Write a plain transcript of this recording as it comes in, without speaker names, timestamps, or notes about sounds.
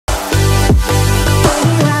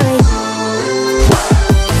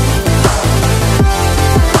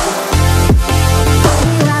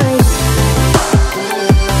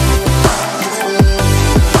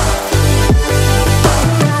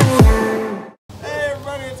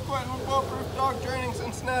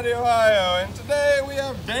Cincinnati, Ohio, and today we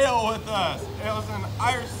have Dale with us. Dale's an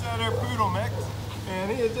Irish Setter Poodle mix,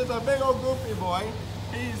 and he is just a big old goofy boy.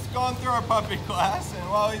 He's gone through our puppy class, and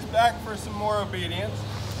while he's back for some more obedience,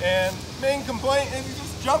 and main complaint is he's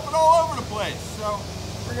just jumping all over the place. So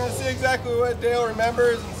we're going to see exactly what Dale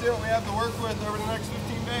remembers and see what we have to work with over the next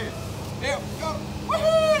 15 days. Dale, go!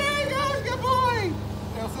 Woohoo! There you go! Good boy!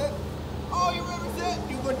 Dale, sit. Oh, you remember sit?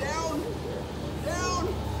 You go down. Down.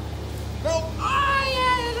 No. Oh,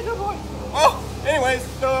 yeah, that's a good boy. Well, anyways,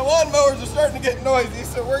 the lawnmowers are starting to get noisy,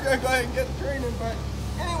 so we're going to go ahead and get training. But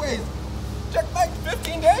anyways, check back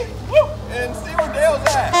 15 days. Woo! And see where Dale's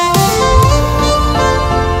at.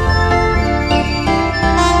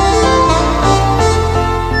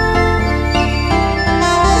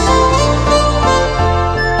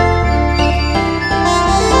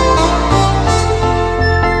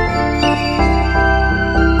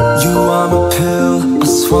 You are my pill, I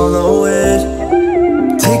swallow it.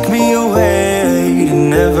 Take me away to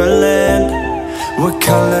Neverland, where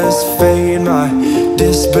colors fade my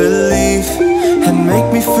disbelief and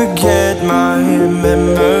make me forget my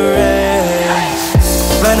memory.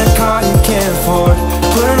 Rent a car you can't afford,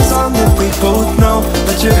 put on a song that we both know.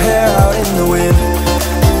 Let your hair out in the wind,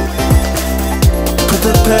 put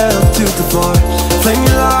the pedal to the floor. Flame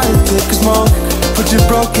your lighter, take a smoke. Put your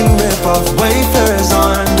broken rip-off wafers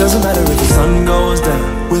on. Doesn't matter if the sun goes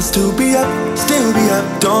down, we'll still be up, still be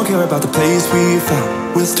up. Don't care about the place we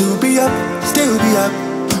found. We'll still be up, still be up.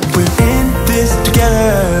 We're in this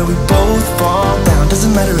together, we both fall down.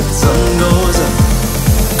 Doesn't matter if the sun goes up,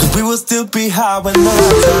 'cause we will still be high when the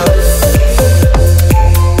lights out.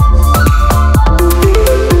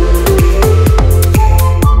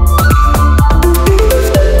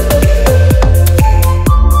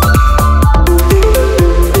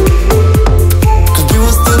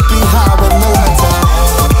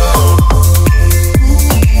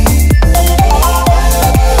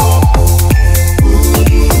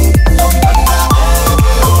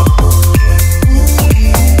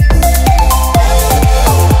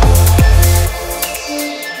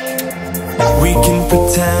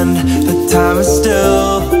 Pretend the time is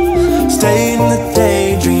still. Stay in the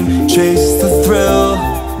daydream, chase the thrill.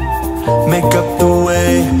 Make up the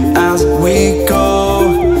way as we go.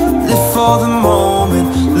 Live for the moment,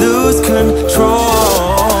 lose control.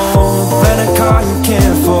 Rent a car you can't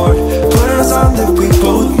afford, put on a song that we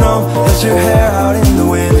both know. Let your hair out in the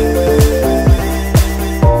wind,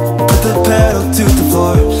 put the pedal to the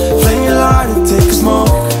floor. Flame your lighter, take a smoke.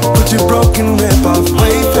 Put your broken rip-off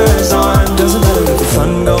wafers on. Doesn't matter if the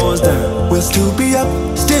sun goes down, we'll still be up,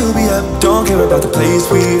 still be up. Don't care about the place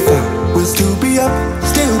we found. We'll still be up,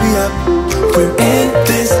 still be up. We're in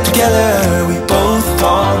this together, we both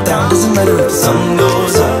fall down. Doesn't matter if the sun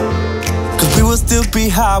goes up, 'cause we will still be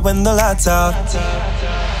high when the lights out.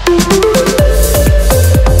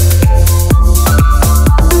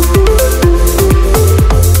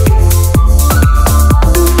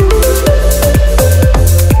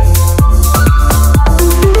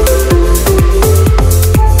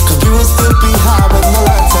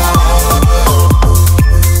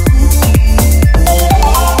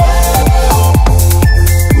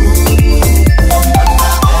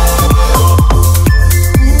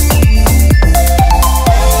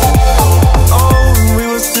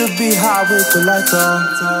 With the lights on.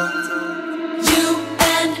 You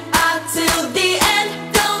and I till the end.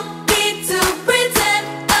 Don't need to pretend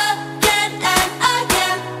again and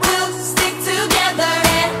again. We'll stick together.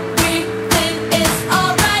 Everything is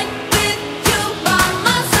alright with you by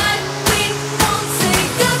my side. We won't say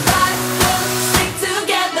goodbye. We'll stick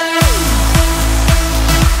together.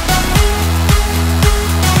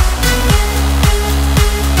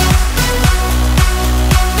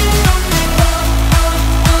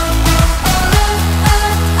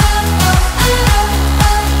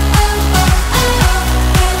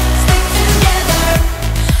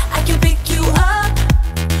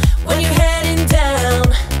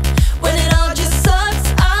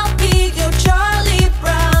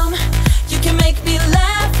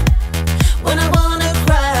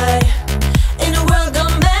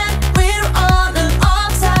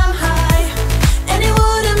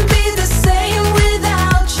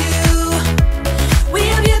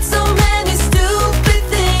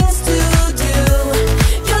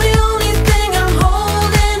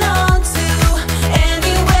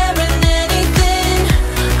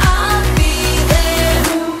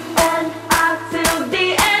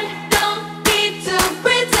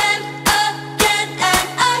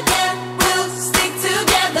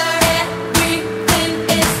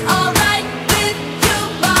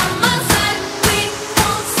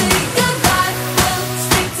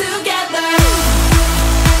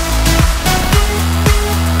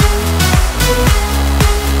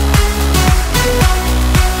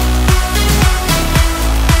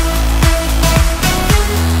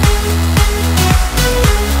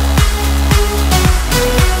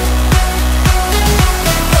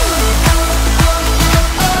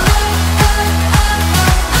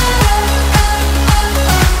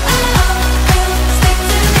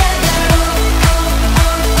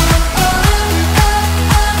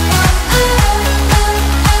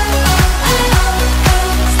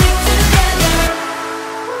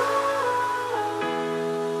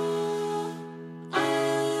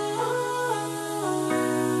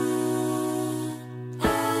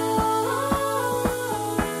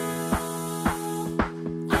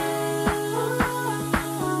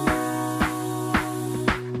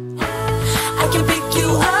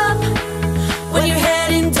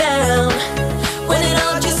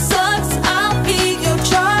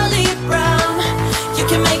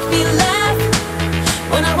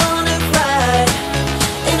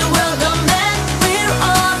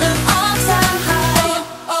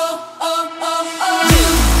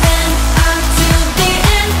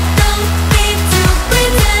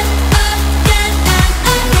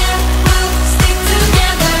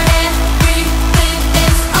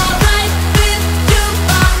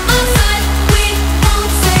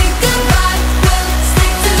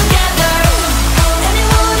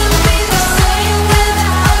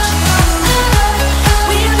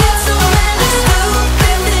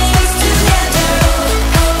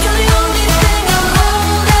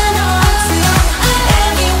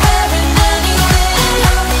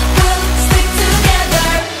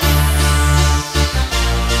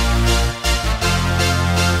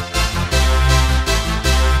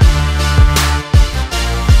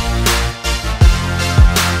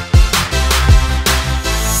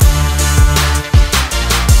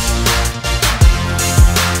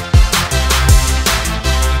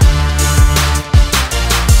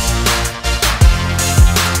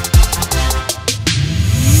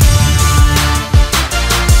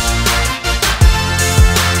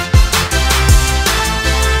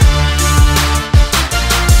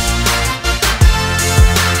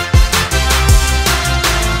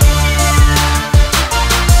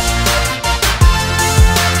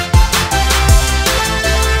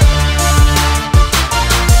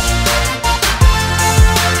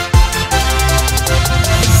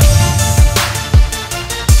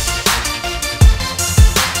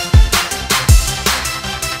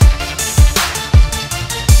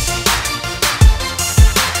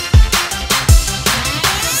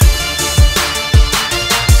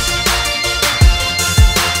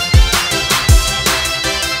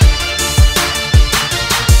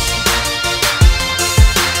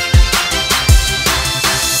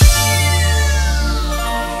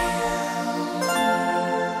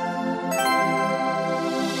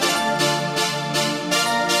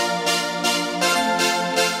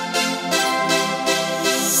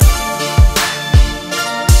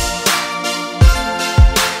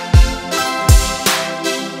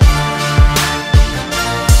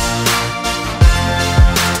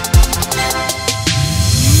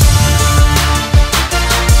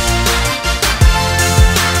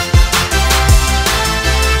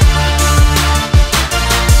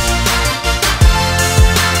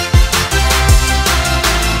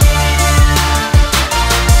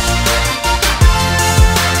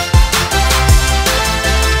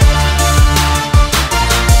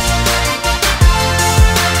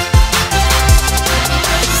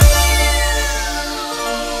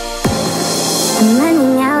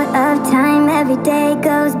 day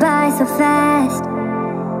goes by so fast,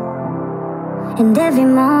 and every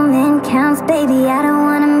moment counts, baby, I don't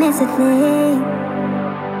wanna miss a thing.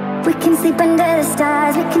 We can sleep under the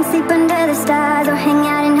stars, we can sleep under the stars, or hang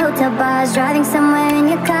out in hotel bars, driving somewhere in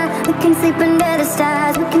your car. We can sleep under the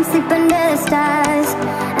stars, we can sleep under the stars,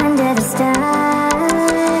 under the stars.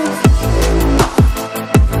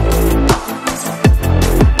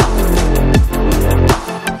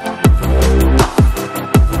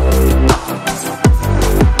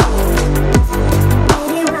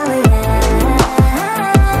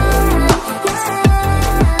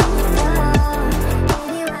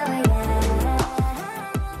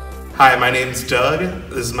 Hi, my name's Doug.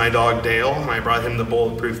 This is my dog Dale. I brought him to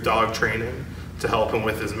Bulletproof Dog Training to help him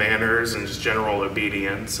with his manners and just general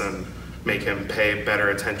obedience and make him pay better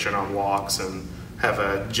attention on walks and have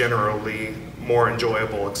a generally more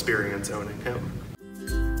enjoyable experience owning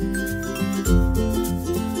him.